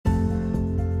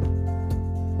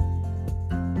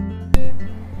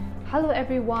Hello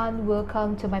everyone,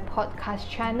 welcome to my podcast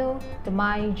channel, The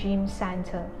My Gym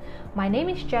Center. My name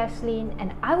is Jaslyn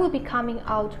and I will be coming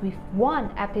out with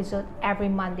one episode every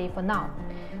Monday for now.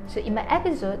 So in my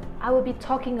episode, I will be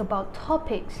talking about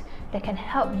topics that can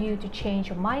help you to change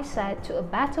your mindset to a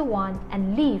better one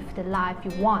and live the life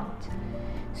you want.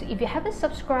 So if you haven't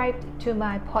subscribed to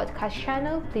my podcast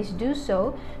channel, please do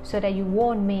so that you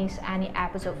won't miss any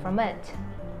episode from it.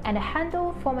 And the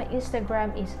handle for my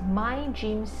Instagram is My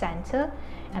Gym Center,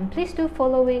 and please do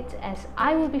follow it as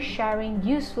I will be sharing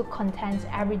useful content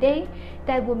every day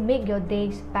that will make your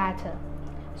days better.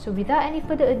 So without any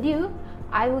further ado,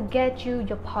 I will get you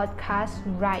your podcast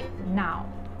right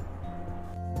now.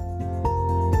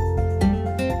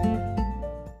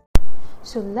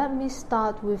 So let me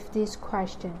start with this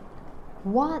question.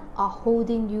 What are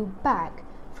holding you back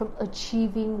from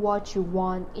achieving what you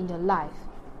want in your life?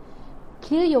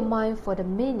 Clear your mind for the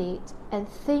minute and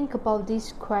think about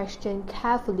this question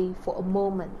carefully for a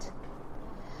moment.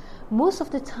 Most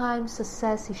of the time,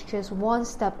 success is just one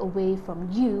step away from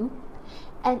you,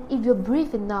 and if you're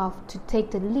brave enough to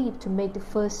take the leap to make the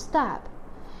first step,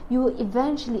 you will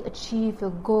eventually achieve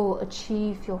your goal,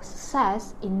 achieve your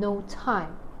success in no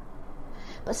time.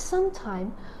 But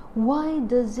sometimes, why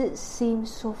does it seem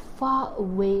so far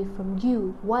away from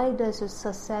you? Why does your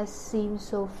success seem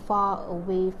so far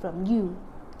away from you?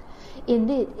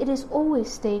 Indeed, it is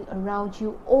always staying around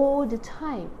you all the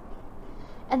time.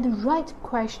 And the right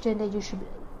question that you should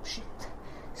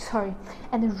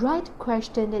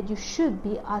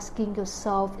be asking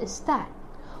yourself is that,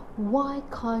 why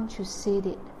can't you see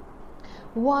it?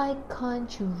 Why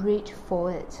can't you reach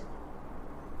for it?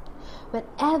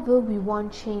 Whenever we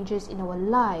want changes in our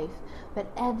life,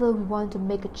 whenever we want to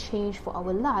make a change for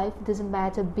our life, doesn't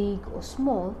matter big or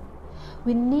small,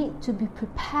 we need to be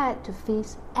prepared to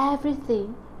face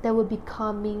everything that will be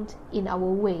coming in our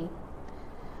way.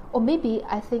 Or maybe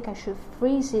I think I should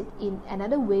phrase it in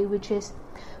another way, which is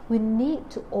we need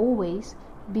to always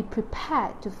be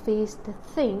prepared to face the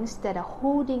things that are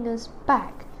holding us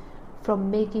back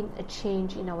from making a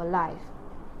change in our life.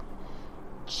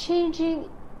 Changing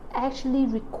actually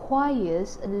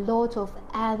requires a lot of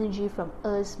energy from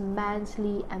us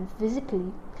mentally and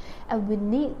physically, and we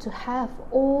need to have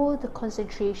all the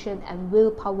concentration and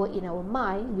willpower in our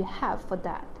mind we have for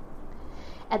that,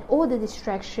 and all the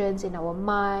distractions in our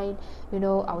mind,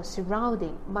 our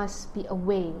surrounding must be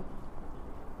away.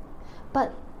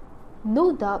 But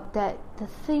no doubt that the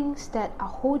things that are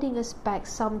holding us back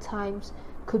sometimes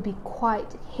could be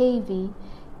quite heavy,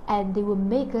 and they will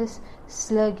make us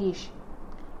sluggish.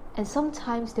 And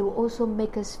sometimes they will also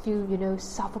make us feel,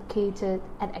 suffocated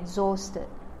and exhausted.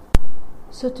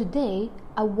 So today,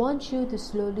 I want you to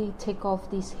slowly take off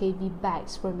these heavy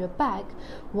bags from your back,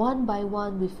 one by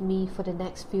one with me for the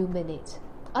next few minutes.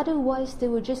 Otherwise, they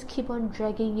will just keep on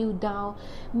dragging you down,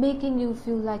 making you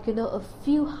feel like, a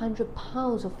few 100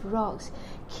 pounds of rocks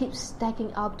keep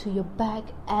stacking up to your back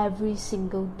every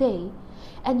single day.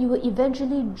 And you will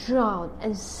eventually drown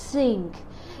and sink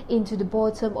into the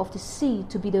bottom of the sea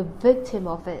to be the victim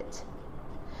of it.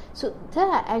 So there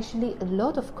are actually a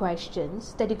lot of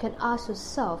questions that you can ask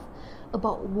yourself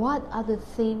about what are the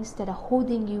things that are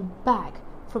holding you back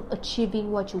from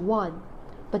achieving what you want.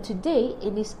 But today,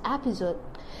 in this episode,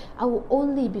 I will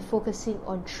only be focusing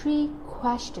on 3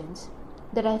 questions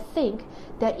that I think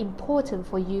they're important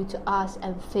for you to ask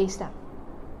and face them.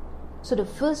 So the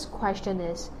first question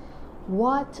is,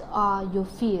 what are your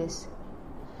fears?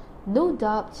 No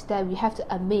doubt that we have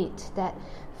to admit that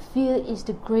fear is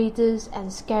the greatest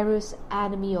and scariest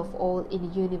enemy of all in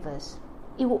the universe.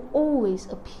 It will always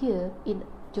appear in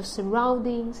your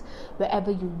surroundings,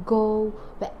 wherever you go,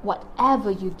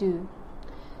 whatever you do.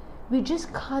 We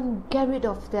just can't get rid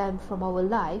of them from our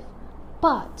life,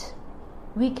 but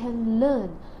we can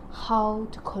learn how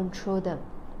to control them.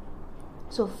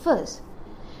 So first,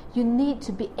 you need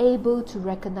to be able to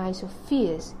recognize your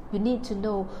fears. You need to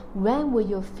know when will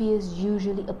your fears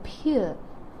usually appear,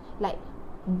 like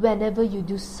whenever you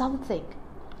do something,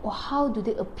 or how do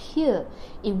they appear,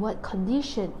 in what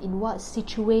condition, in what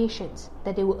situations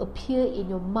that they will appear in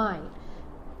your mind.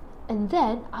 And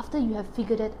then after you have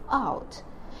figured it out,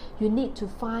 you need to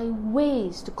find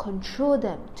ways to control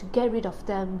them, to get rid of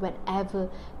them whenever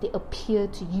they appear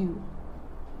to you.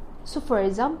 So for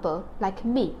example, like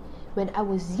me, when I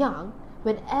was young,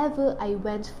 whenever I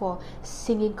went for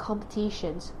singing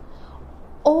competitions,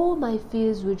 all my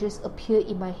fears would just appear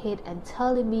in my head and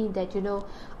telling me that,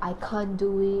 I can't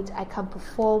do it, I can't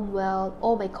perform well,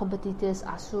 all my competitors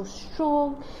are so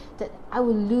strong that I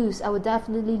will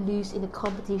definitely lose in the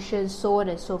competition, so on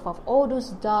and so forth. All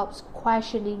those doubts,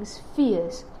 questionings,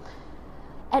 fears.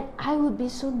 And I would be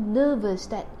so nervous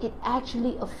that it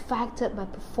actually affected my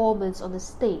performance on the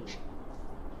stage,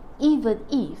 even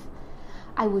if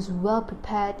I was well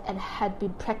prepared and had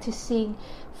been practicing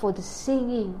for the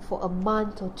singing for a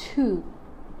month or two.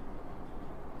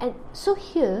 And so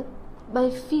here, my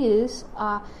fears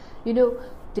are,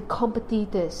 the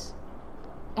competitors,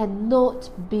 and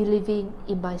not believing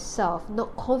in myself,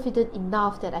 not confident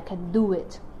enough that I can do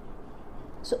it.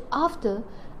 So after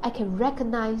I can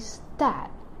recognize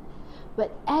that,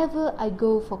 whenever I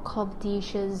go for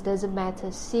competitions, doesn't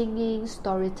matter singing,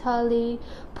 storytelling,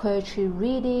 poetry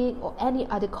reading, or any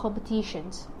other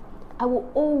competitions, I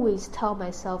will always tell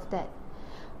myself that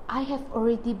I have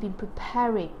already been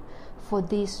preparing for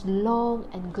this long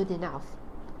and good enough.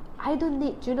 I don't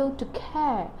need, to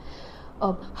care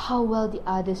how well the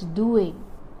others doing,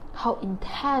 how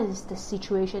intense the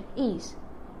situation is.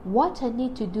 What I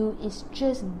need to do is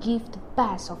just give the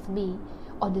best of me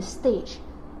on the stage,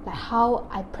 like how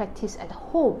I practice at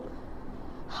home,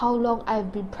 how long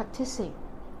I've been practicing,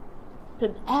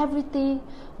 and everything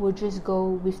will just go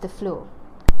with the flow.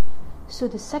 So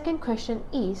the second question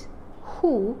is,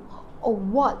 who or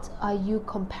what are you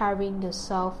comparing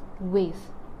yourself with?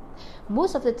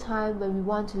 Most of the time when we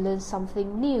want to learn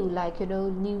something new, like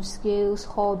new skills,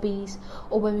 hobbies,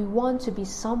 or when we want to be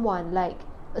someone like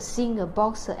a singer,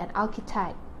 boxer, an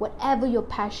architect, whatever your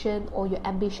passion or your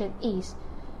ambition is,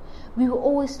 we will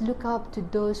always look up to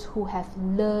those who have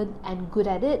learned and good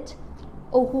at it,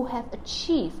 or who have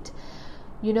achieved,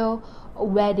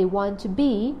 where they want to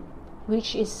be,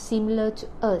 which is similar to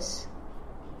us.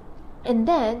 And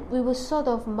then we will sort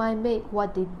of mimic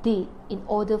what they did in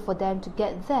order for them to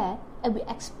get there, and we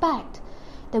expect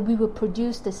that we will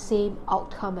produce the same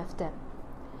outcome of them.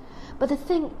 But the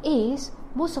thing is,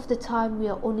 most of the time we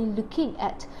are only looking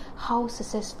at how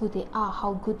successful they are,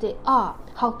 how good they are,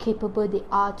 how capable they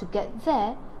are to get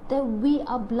there. Then we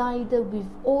are blinded with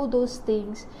all those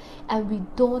things, and we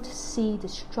don't see the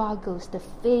struggles, the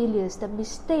failures, the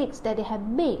mistakes that they have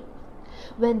made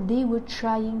when they were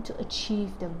trying to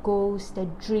achieve their goals, their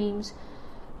dreams,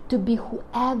 to be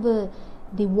whoever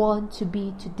they want to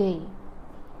be today.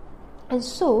 And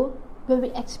so when we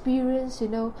experience,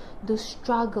 those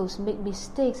struggles, make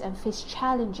mistakes and face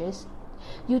challenges,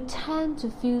 you tend to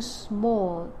feel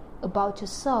small about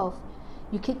yourself.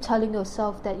 You keep telling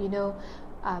yourself that,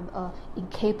 I'm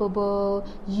incapable,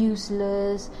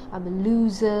 useless, I'm a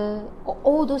loser, or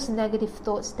all those negative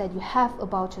thoughts that you have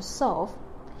about yourself.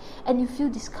 And you feel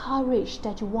discouraged,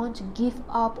 that you want to give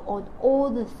up on all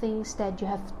the things that you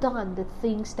have done, the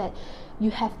things that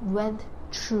you have went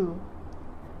through.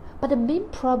 But the main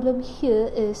problem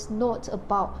here is not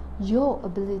about your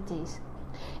abilities.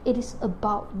 It is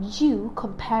about you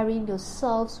comparing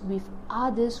yourselves with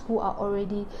others who are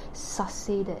already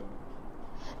succeeded.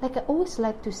 Like I always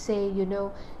like to say,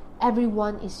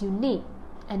 everyone is unique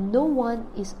and no one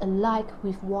is alike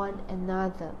with one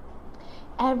another.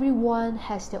 Everyone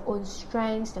has their own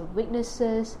strengths, their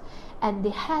weaknesses, and they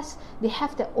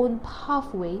have their own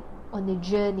pathway on their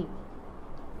journey.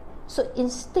 So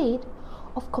instead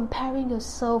of comparing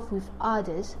yourself with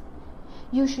others,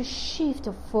 you should shift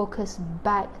your focus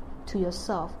back to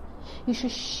yourself. You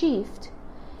should shift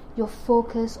your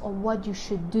focus on what you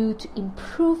should do to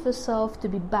improve yourself to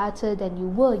be better than you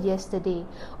were yesterday,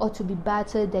 or to be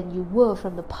better than you were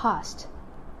from the past.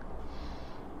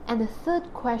 And the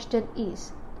third question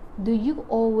is, do you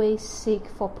always seek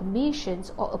for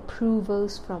permissions or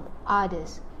approvals from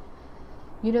others?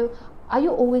 Are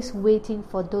you always waiting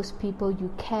for those people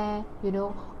you care,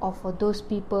 or for those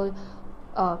people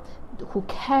who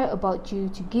care about you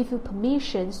to give you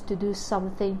permissions to do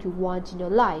something you want in your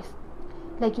life?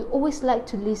 Like you always like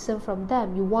to listen from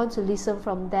them. You want to listen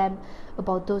from them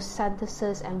about those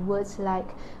sentences and words like,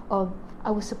 I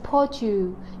will support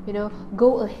you,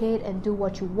 go ahead and do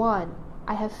what you want.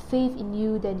 I have faith in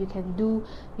you that you can do,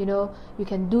 you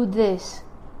can do this.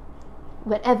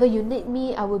 Whenever you need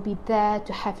me, I will be there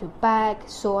to have your back,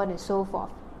 so on and so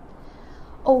forth.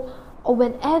 Or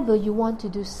whenever you want to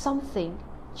do something,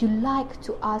 you like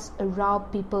to ask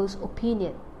around people's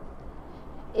opinion.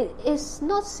 It is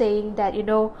not saying that,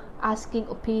 asking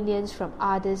opinions from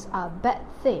others are a bad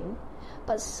thing,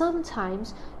 but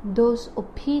sometimes those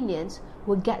opinions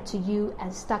will get to you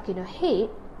and stuck in your head,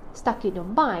 stuck in your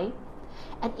mind,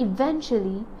 and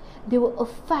eventually they will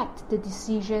affect the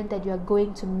decision that you are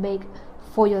going to make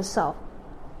for yourself.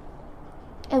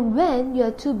 And when you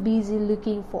are too busy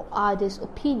looking for others'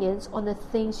 opinions on the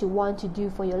things you want to do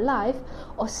for your life,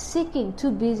 or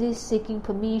too busy seeking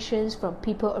permissions from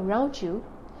people around you,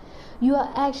 you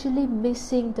are actually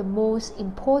missing the most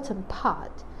important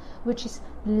part, which is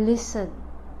listen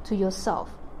to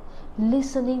yourself.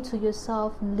 listening to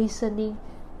yourself, listening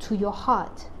to your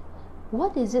heart.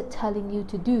 What is it telling you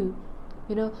to do?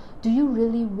 Do you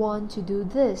really want to do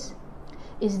this?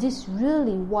 Is this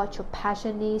really what your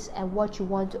passion is and what you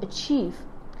want to achieve?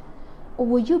 Or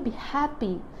will you be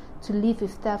happy to live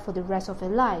with that for the rest of your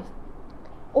life?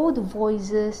 All the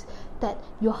voices that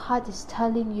your heart is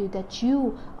telling you that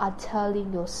you are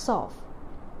telling yourself.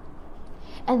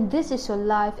 And this is your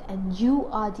life and you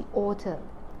are the author.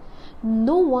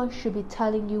 No one should be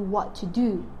telling you what to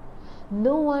do.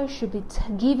 No one should be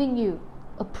giving you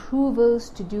approvals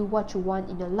to do what you want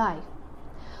in your life.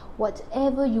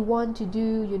 Whatever you want to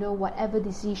do, whatever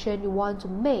decision you want to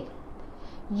make,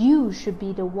 you should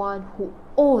be the one who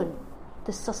own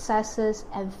the successes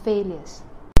and failures.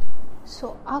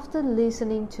 So after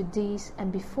listening to this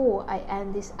and before I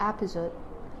end this episode,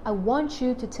 I want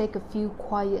you to take a few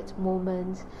quiet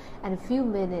moments and a few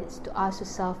minutes to ask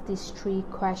yourself these 3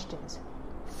 questions.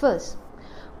 First,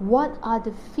 what are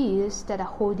the fears that are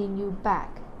holding you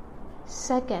back?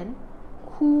 Second,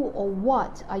 who or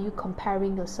what are you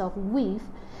comparing yourself with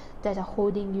that are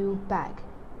holding you back?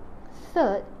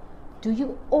 Third, do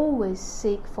you always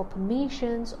seek for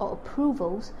permissions or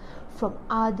approvals from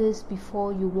others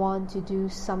before you want to do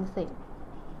something?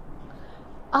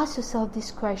 Ask yourself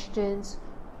these questions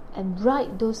and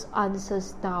write those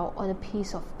answers down on a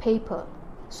piece of paper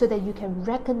so that you can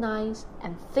recognize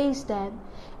and face them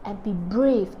and be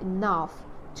brave enough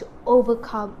to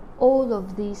overcome all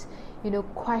of these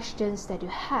questions that you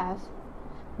have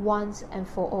once and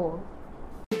for all.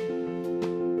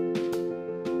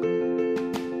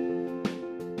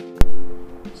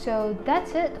 So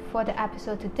that's it for the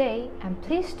episode today, and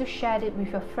please do share it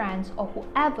with your friends or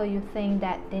whoever you think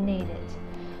that they need it.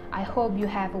 I hope you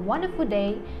have a wonderful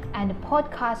day and the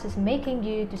podcast is making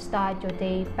you to start your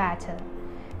day better.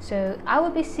 So I will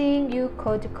be seeing you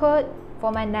quote to quote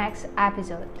for my next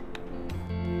episode.